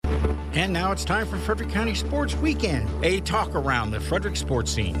And now it's time for Frederick County Sports Weekend, a talk around the Frederick sports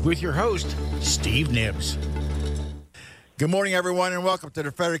scene with your host, Steve Nibbs. Good morning, everyone, and welcome to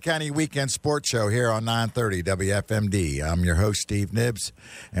the Frederick County Weekend Sports Show here on 930 WFMD. I'm your host, Steve Nibbs,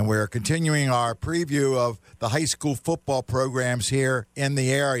 and we're continuing our preview of the high school football programs here in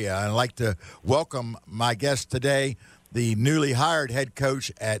the area. I'd like to welcome my guest today, the newly hired head coach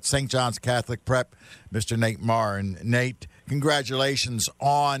at St. John's Catholic Prep, Mr. Nate Marr. And Nate, congratulations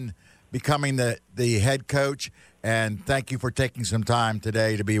on becoming the head coach, and thank you for taking some time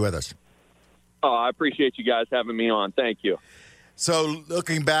today to be with us. Oh, I appreciate you guys having me on. Thank you. So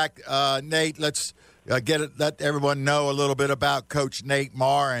looking back, Nate, let's let everyone know a little bit about Coach Nate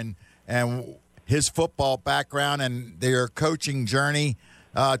Marr and his football background and their coaching journey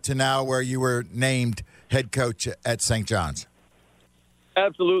to now where you were named head coach at St. John's.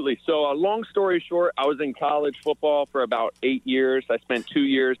 Absolutely. So long story short, I was in college football for about 8 years. I spent 2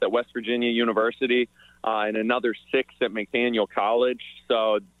 years at West Virginia University and another 6 at McDaniel College.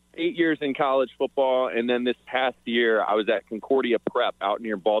 So 8 years in college football. And then this past year, I was at Concordia Prep out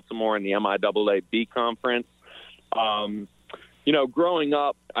near Baltimore in the MIAA B Conference. Growing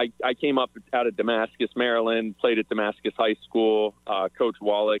up, I came up out of Damascus, Maryland, played at Damascus High School. Coach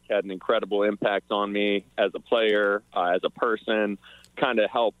Wallach had an incredible impact on me as a player, as a person. Kind of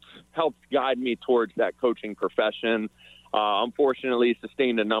helped guide me towards that coaching profession. Unfortunately,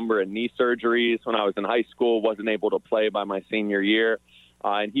 sustained a number of knee surgeries when I was in high school, wasn't able to play by my senior year,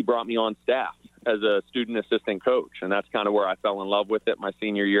 and he brought me on staff as a student assistant coach, and that's kind of where I fell in love with it my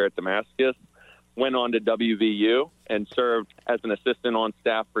senior year at Damascus. Went on to WVU and served as an assistant on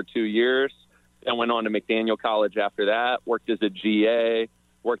staff for 2 years, then went on to McDaniel College after that, worked as a GA,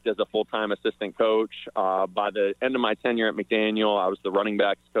 worked as a full-time assistant coach. By the end of my tenure at McDaniel, I was the running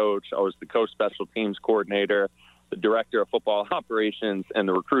backs coach. I was the co-special teams coordinator, the director of football operations, and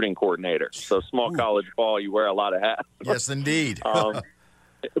the recruiting coordinator. So small college ball, you wear a lot of hats. Yes, indeed. But,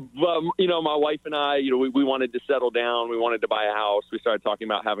 my wife and I, we wanted to settle down. We wanted to buy a house. We started talking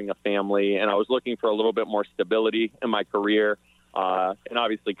about having a family, and I was looking for a little bit more stability in my career. And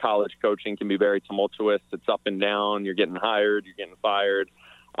obviously college coaching can be very tumultuous. It's up and down. You're getting hired, you're getting fired.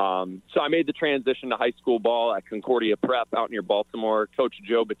 So I made the transition to high school ball at Concordia Prep out near Baltimore. Coach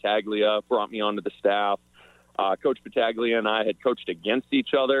Joe Battaglia brought me onto the staff. Coach Battaglia and I had coached against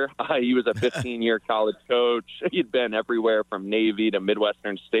each other. He was a 15-year college coach. He'd been everywhere from Navy to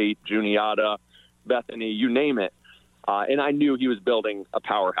Midwestern State, Juniata, Bethany, you name it. And I knew he was building a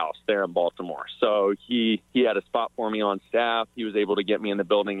powerhouse there in Baltimore. So he had a spot for me on staff. He was able to get me in the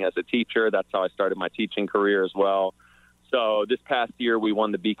building as a teacher. That's how I started my teaching career as well. So this past year, we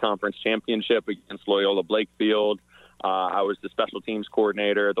won the B Conference Championship against Loyola Blakefield. I was the special teams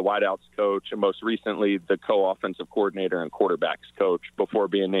coordinator, the wideouts coach, and most recently the co-offensive coordinator and quarterbacks coach before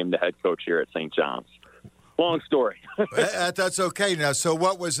being named the head coach here at St. John's. Long story. That's okay. Now, so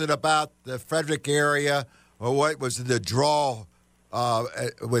what was it about the Frederick area, or what was the draw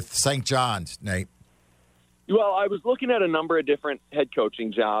with St. John's, Nate? Well, I was looking at a number of different head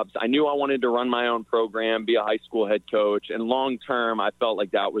coaching jobs. I knew I wanted to run my own program, be a high school head coach, and long-term, I felt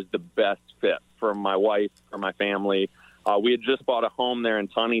like that was the best fit for my wife, for my family. We had just bought a home there in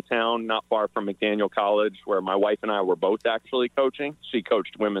Tunnytown, not far from McDaniel College, where my wife and I were both actually coaching. She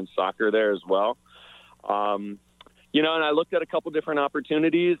coached women's soccer there as well. And I looked at a couple different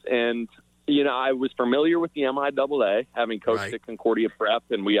opportunities, and I was familiar with the MIAA, having coached at Concordia Prep,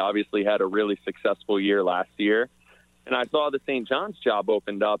 and we obviously had a really successful year last year. And I saw the St. John's job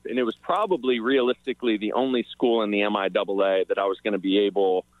opened up, and it was probably realistically the only school in the MIAA that I was going to be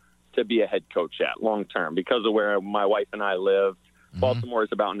able to be a head coach at long term because of where my wife and I live. Mm-hmm. Baltimore is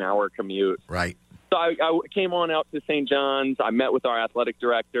about an hour commute. Right. So I came on out to St. John's. I met with our athletic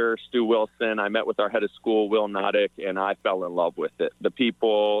director, Stu Wilson. I met with our head of school, Will Noddick, and I fell in love with it. The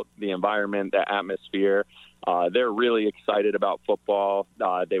people, the environment, the atmosphere. They're really excited about football.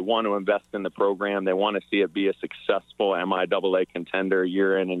 They want to invest in the program. They want to see it be a successful MIAA contender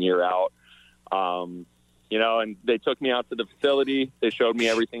year in and year out. And they took me out to the facility. They showed me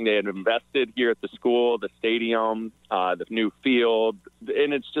everything they had invested here at the school, the stadium, the new field.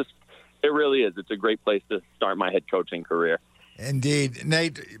 And it really is. It's a great place to start my head coaching career. Indeed.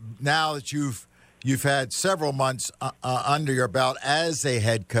 Nate, now that you've had several months under your belt as a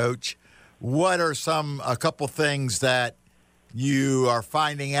head coach, what are a couple things that you are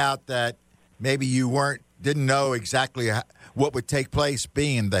finding out that maybe you didn't know exactly what would take place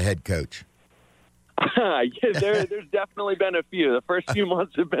being the head coach? There's definitely been a few. The first few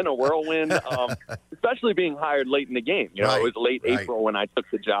months have been a whirlwind, especially being hired late in the game. It was late April when I took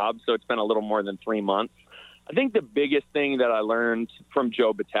the job, so it's been a little more than 3 months. I think the biggest thing that I learned from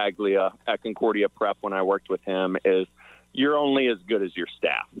Joe Battaglia at Concordia Prep when I worked with him is you're only as good as your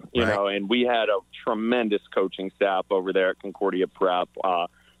staff, you know, and we had a tremendous coaching staff over there at Concordia Prep.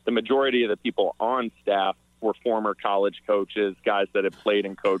 The majority of the people on staff were former college coaches, guys that had played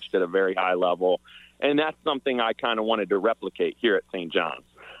and coached at a very high level. And that's something I kind of wanted to replicate here at St. John's.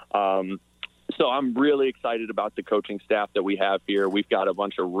 So I'm really excited about the coaching staff that we have here. We've got a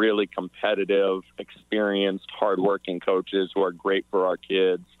bunch of really competitive, experienced, hardworking coaches who are great for our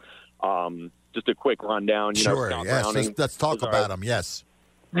kids. Just a quick rundown. Scott Browning, let's talk about them, yes.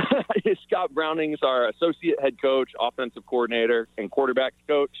 Scott Browning's our associate head coach, offensive coordinator, and quarterbacks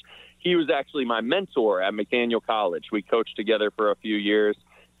coach. He was actually my mentor at McDaniel College. We coached together for a few years.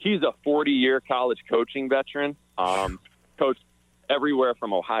 He's a 40-year college coaching veteran, coached everywhere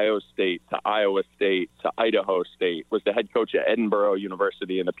from Ohio State to Iowa State to Idaho State, was the head coach at Edinboro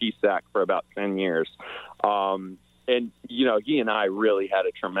University in the PSAC for about 10 years. And, he and I really had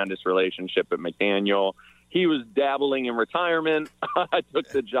a tremendous relationship at McDaniel. He was dabbling in retirement. I took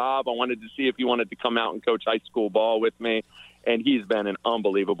the job. I wanted to see if he wanted to come out and coach high school ball with me. And he's been an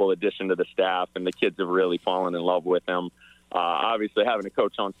unbelievable addition to the staff, and the kids have really fallen in love with him. Obviously, having a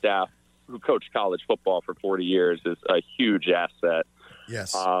coach on staff who coached college football for 40 years is a huge asset.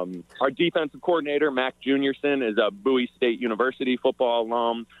 Yes. Our defensive coordinator, Mac Juniorson, is a Bowie State University football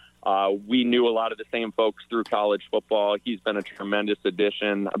alum. We knew a lot of the same folks through college football. He's been a tremendous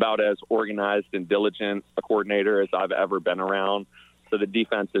addition, about as organized and diligent a coordinator as I've ever been around. So the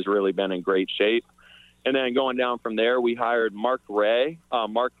defense has really been in great shape. And then going down from there, we hired Mark Ray.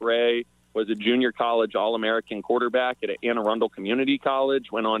 Mark Ray was a junior college All-American quarterback at Anne Arundel Community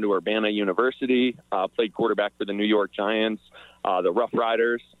College, went on to Urbana University, played quarterback for the New York Giants, the Rough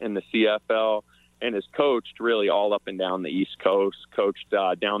Riders in the CFL, and has coached really all up and down the East Coast, coached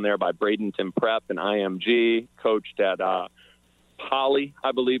down there by Bradenton Prep and IMG, coached at Poly,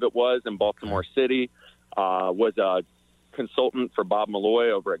 I believe it was, in Baltimore City, was a consultant for Bob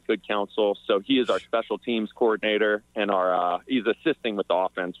Malloy over at Good Counsel. So he is our special teams coordinator, and he's assisting with the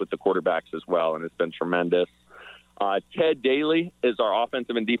offense with the quarterbacks as well, and it's been tremendous. Ted Daly is our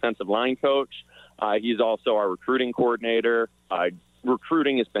offensive and defensive line coach. He's also our recruiting coordinator.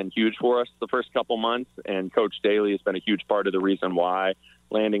 Recruiting has been huge for us the first couple months, and Coach Daly has been a huge part of the reason why,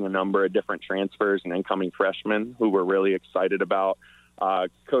 landing a number of different transfers and incoming freshmen who we're really excited about.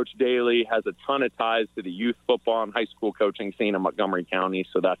 Coach Daly has a ton of ties to the youth football and high school coaching scene in Montgomery County,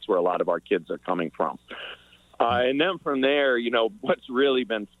 so that's where a lot of our kids are coming from. And then from there, what's really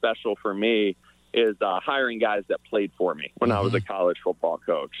been special for me is hiring guys that played for me when I was a college football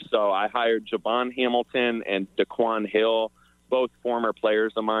coach. So I hired Javon Hamilton and Daquan Hill, both former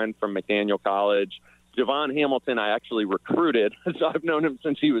players of mine from McDaniel College. Javon Hamilton I actually recruited, so I've known him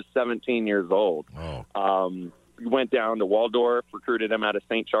since he was 17 years old. Went down to Waldorf, recruited him out of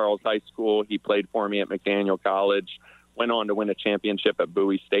St. Charles High School. He played for me at McDaniel College, went on to win a championship at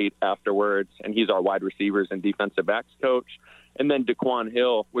Bowie State afterwards, and he's our wide receivers and defensive backs coach. And then Daquan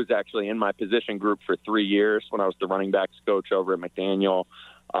Hill was actually in my position group for 3 years when I was the running backs coach over at McDaniel.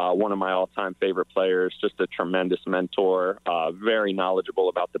 One of my all-time favorite players, just a tremendous mentor, very knowledgeable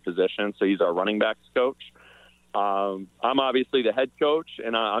about the position. So he's our running backs coach. I'm obviously the head coach,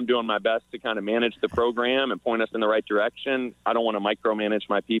 and I'm doing my best to kind of manage the program and point us in the right direction. I don't want to micromanage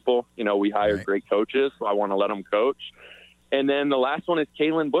my people. We hired great coaches, so I want to let them coach. And then the last one is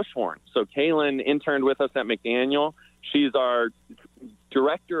Kaylin Bushhorn. So Kaylin interned with us at McDaniel. She's our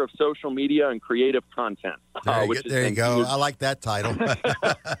director of social media and creative content. There you go. I like that title.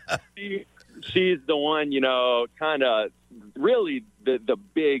 She's the one, kind of really the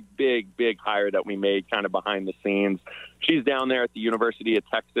big hire that we made kind of behind the scenes. She's down there at the University of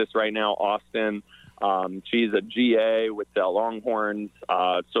Texas right now, Austin. She's a GA with the Longhorns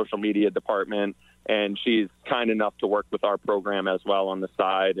social media department, and she's kind enough to work with our program as well on the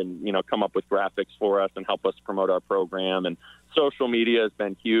side and, come up with graphics for us and help us promote our program. And social media has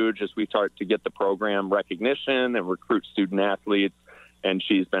been huge as we start to get the program recognition and recruit student athletes. And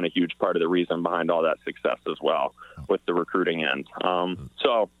she's been a huge part of the reason behind all that success as well with the recruiting end.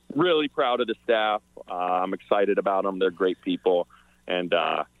 So really proud of the staff. I'm excited about them. They're great people. And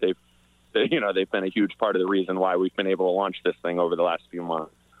they've been a huge part of the reason why we've been able to launch this thing over the last few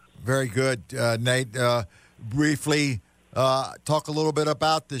months. Very good, Nate. Briefly, talk a little bit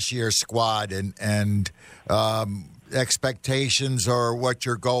about this year's squad and expectations or what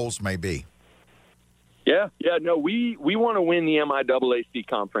your goals may be. No, we want to win the MIAAC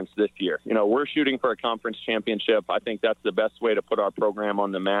conference this year. We're shooting for a conference championship. I think that's the best way to put our program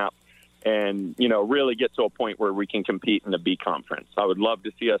on the map. and, really get to a point where we can compete in the B conference. I would love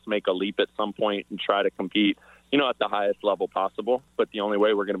to see us make a leap at some point and try to compete, at the highest level possible. But the only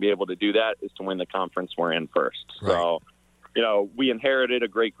way we're going to be able to do that is to win the conference we're in first. Right. So, we inherited a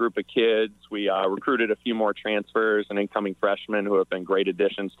great group of kids. We recruited a few more transfers and incoming freshmen who have been great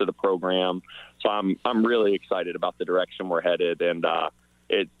additions to the program. So I'm really excited about the direction we're headed. And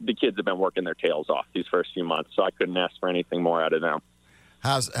the kids have been working their tails off these first few months. So I couldn't ask for anything more out of them.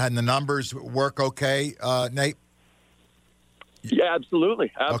 And the numbers work okay, Nate? Yeah,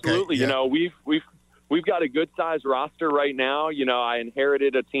 absolutely. Okay, yeah. We've got a good-sized roster right now. I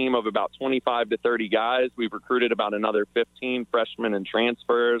inherited a team of about 25 to 30 guys. We've recruited about another 15 freshmen and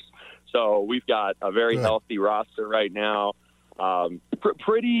transfers. So we've got a very healthy roster right now.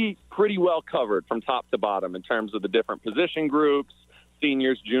 Pretty well covered from top to bottom in terms of the different position groups,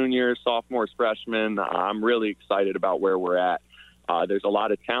 seniors, juniors, sophomores, freshmen. I'm really excited about where we're at. There's a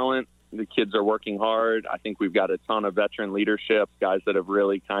lot of talent. The kids are working hard. I think we've got a ton of veteran leadership, guys that have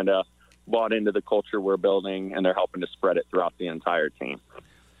really kind of bought into the culture we're building, and they're helping to spread it throughout the entire team.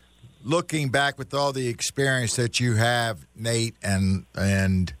 Looking back with all the experience that you have, Nate,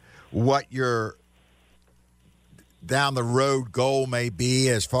 and what your down the road goal may be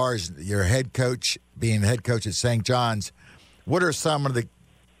as far as your head coach, being the head coach at St. John's, what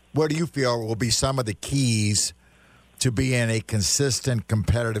do you feel will be some of the keys to be in a consistent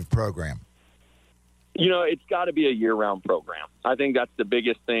competitive program? It's got to be a year-round program. I think that's the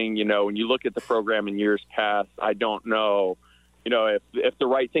biggest thing. When you look at the program in years past, I don't know, if the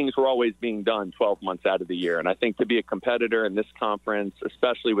right things were always being done 12 months out of the year. And I think to be a competitor in this conference,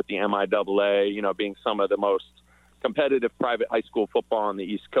 especially with the MIAA, being some of the most competitive private high school football on the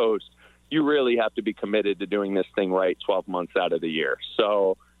East Coast, you really have to be committed to doing this thing right 12 months out of the year.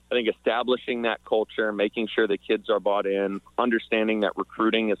 So I think establishing that culture, making sure the kids are bought in, understanding that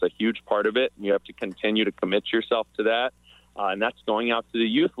recruiting is a huge part of it, and you have to continue to commit yourself to that. And that's going out to the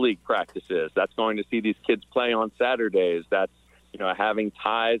youth league practices. That's going to see these kids play on Saturdays. That's, having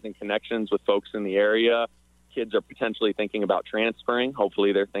ties and connections with folks in the area. Kids are potentially thinking about transferring.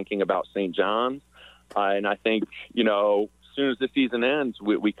 Hopefully they're thinking about St. John's. And I think, as soon as the season ends,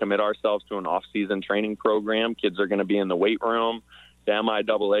 we commit ourselves to an off-season training program. Kids are going to be in the weight room. The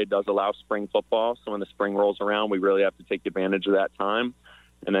MIAA does allow spring football, so when the spring rolls around, we really have to take advantage of that time.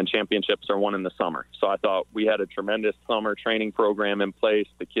 And then championships are won in the summer. So I thought we had a tremendous summer training program in place.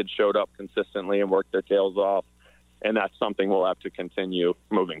 The kids showed up consistently and worked their tails off, and that's something we'll have to continue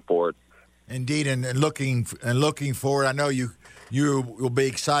moving forward. Indeed, and looking forward, I know you will be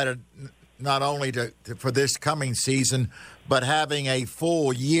excited not only for this coming season, but having a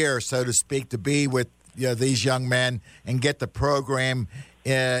full year, so to speak, to be with these young men and get the program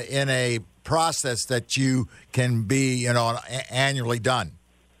in a process that you can be, annually done.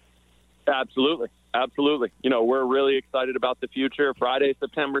 Absolutely. We're really excited about the future. Friday,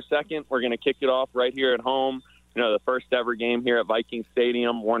 September 2nd, we're going to kick it off right here at home. The first ever game here at Viking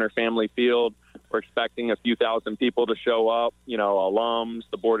Stadium, Warner Family Field. We're expecting a few thousand people to show up, alums,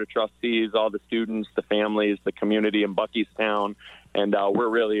 the board of trustees, all the students, the families, the community in Buckystown. And we're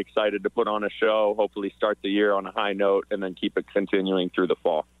really excited to put on a show, hopefully start the year on a high note, and then keep it continuing through the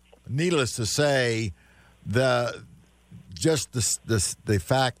fall. Needless to say, the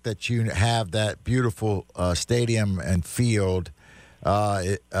fact that you have that beautiful stadium and field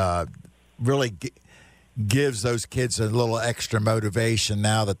really gives those kids a little extra motivation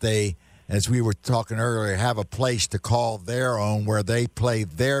now that they, as we were talking earlier, have a place to call their own where they play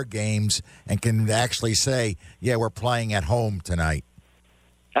their games and can actually say, yeah, we're playing at home tonight.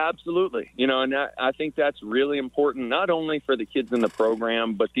 Absolutely. And I think that's really important, not only for the kids in the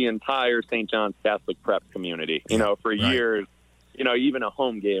program, but the entire St. John's Catholic Prep community. For years, even a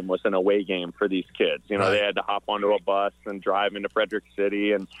home game was an away game for these kids. They had to hop onto a bus and drive into Frederick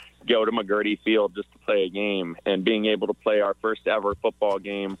City and go to McGurty Field just to play a game. And being able to play our first ever football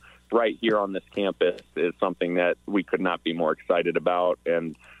game right here on this campus is something that we could not be more excited about.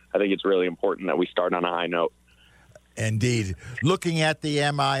 And I think it's really important that we start on a high note. Indeed. Looking at the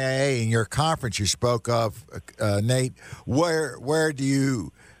MIAA in your conference you spoke of, Nate,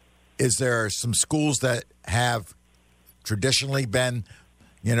 is there some schools that have traditionally been,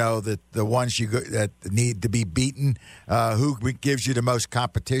 the ones that need to be beaten? Who gives you the most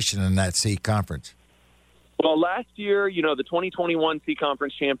competition in that C conference? Well, last year, the 2021 C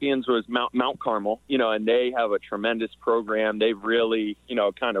Conference champions was Mount Carmel, and they have a tremendous program. They've really,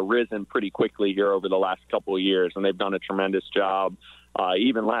 kind of risen pretty quickly here over the last couple of years, and they've done a tremendous job.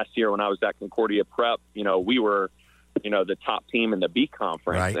 Even last year when I was at Concordia Prep, we were, the top team in the B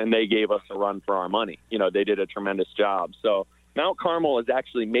Conference, and they gave us a run for our money. They did a tremendous job. So Mount Carmel has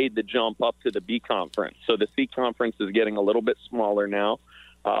actually made the jump up to the B Conference. So the C Conference is getting a little bit smaller now.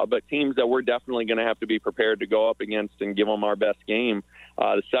 But teams that we're definitely going to have to be prepared to go up against and give them our best game,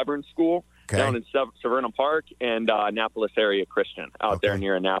 the Severn School down in Severna Park and Annapolis Area Christian out there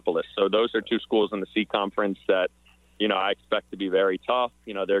near Annapolis. So those are two schools in the C Conference that, I expect to be very tough.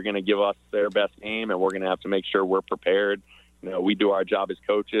 They're going to give us their best game, and we're going to have to make sure we're prepared. We do our job as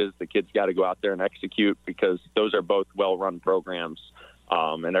coaches. The kids got to go out there and execute because those are both well-run programs,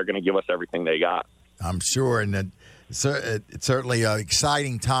 and they're going to give us everything they got. I'm sure, and it's certainly an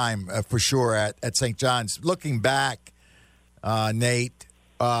exciting time for sure at St. John's. Looking back, Nate,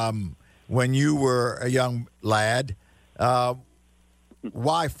 when you were a young lad,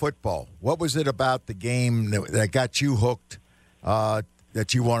 why football? What was it about the game that got you hooked,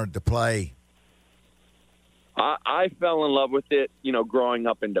 that you wanted to play? I fell in love with it, growing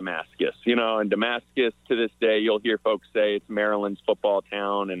up in Damascus. In Damascus, to this day, you'll hear folks say it's Maryland's football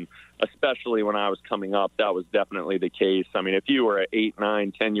town, and especially when I was coming up, that was definitely the case. I mean, if you were an 8,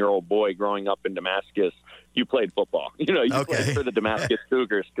 9, 10-year-old boy growing up in Damascus, you played football. You played for the Damascus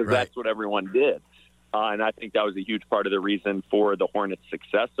Cougars because that's what everyone did. And I think that was a huge part of the reason for the Hornets'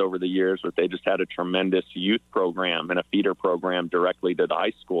 success over the years, was they just had a tremendous youth program and a feeder program directly to the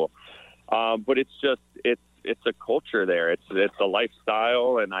high school. But it's a culture there. It's a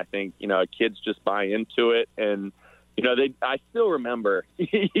lifestyle, and I think kids just buy into it. And I still remember,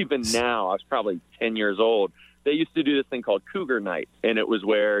 even now, I was probably 10 years old. They used to do this thing called Cougar Night, and it was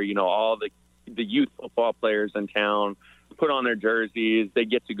where all the youth football players in town put on their jerseys. They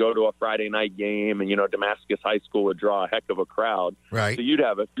get to go to a Friday night game, and Damascus High School would draw a heck of a crowd. Right. So you'd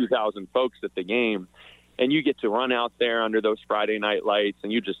have a few thousand folks at the game. And you get to run out there under those Friday night lights,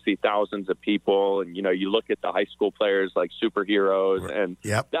 and you just see thousands of people. And, you look at the high school players like superheroes. And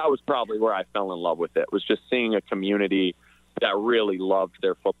that was probably where I fell in love with it, was just seeing a community that really loved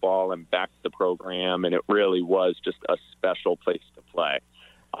their football and backed the program. And it really was just a special place to play.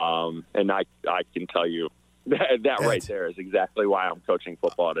 And I can tell you that right there is exactly why I'm coaching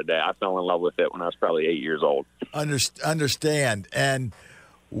football today. I fell in love with it when I was probably 8 years old. Understand. And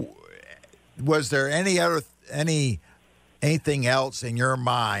was there anything else in your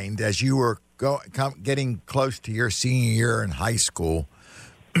mind as you were getting close to your senior year in high school,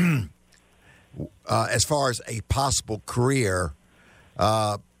 as far as a possible career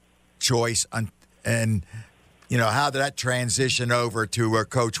choice, and how did that transition over to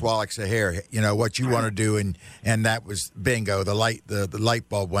Coach Wallach said, "Here, what you want to do," and that was bingo. The light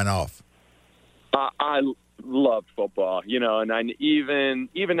bulb went off. I loved football, and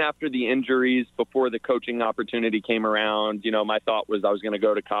even after the injuries, before the coaching opportunity came around, my thought was I was going to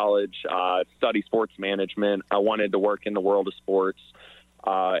go to college, study sports management. I wanted to work in the world of sports.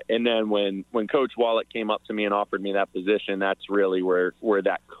 And then when Coach Wallach came up to me and offered me that position, that's really where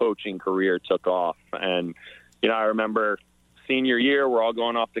that coaching career took off. And, I remember senior year, we're all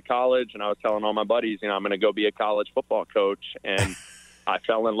going off to college, and I was telling all my buddies, I'm going to go be a college football coach. And I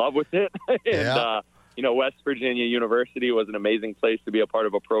fell in love with it. And, West Virginia University was an amazing place to be a part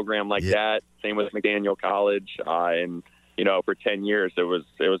of a program like that. Same with McDaniel College. And, for 10 years, it was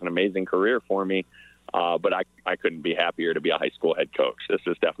an amazing career for me. But I couldn't be happier to be a high school head coach. This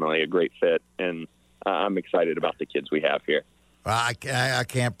is definitely a great fit, and I'm excited about the kids we have here. Well, I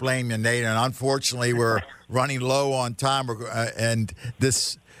can't blame you, Nate. And unfortunately, we're running low on time, and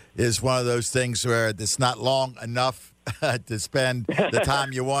this is one of those things where it's not long enough to spend the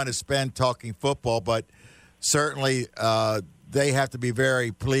time you want to spend talking football. But certainly, they have to be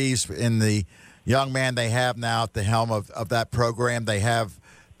very pleased in the young man they have now at the helm of that program. They have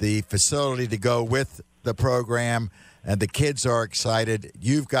the facility to go with the program, and the kids are excited.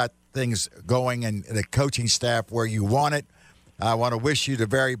 You've got things going and the coaching staff where you want it. I want to wish you the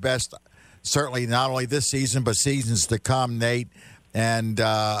very best, certainly not only this season, but seasons to come, Nate. And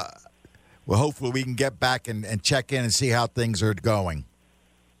hopefully we can get back and check in and see how things are going.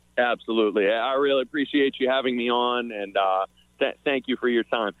 Absolutely. I really appreciate you having me on, and thank you for your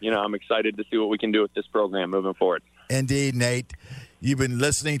time. I'm excited to see what we can do with this program moving forward. Indeed, Nate. You've been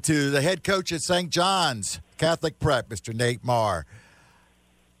listening to the head coach at St. John's Catholic Prep, Mr. Nate Marr.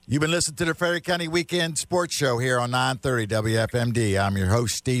 You've been listening to the Frederick County Weekend Sports Show here on 930 WFMD. I'm your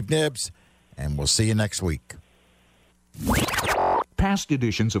host, Steve Nibbs, and we'll see you next week. Past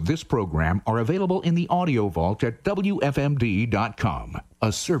editions of this program are available in the audio vault at WFMD.com,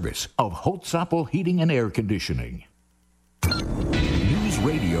 a service of Holtzapfel Heating and Air Conditioning. News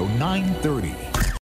Radio 930.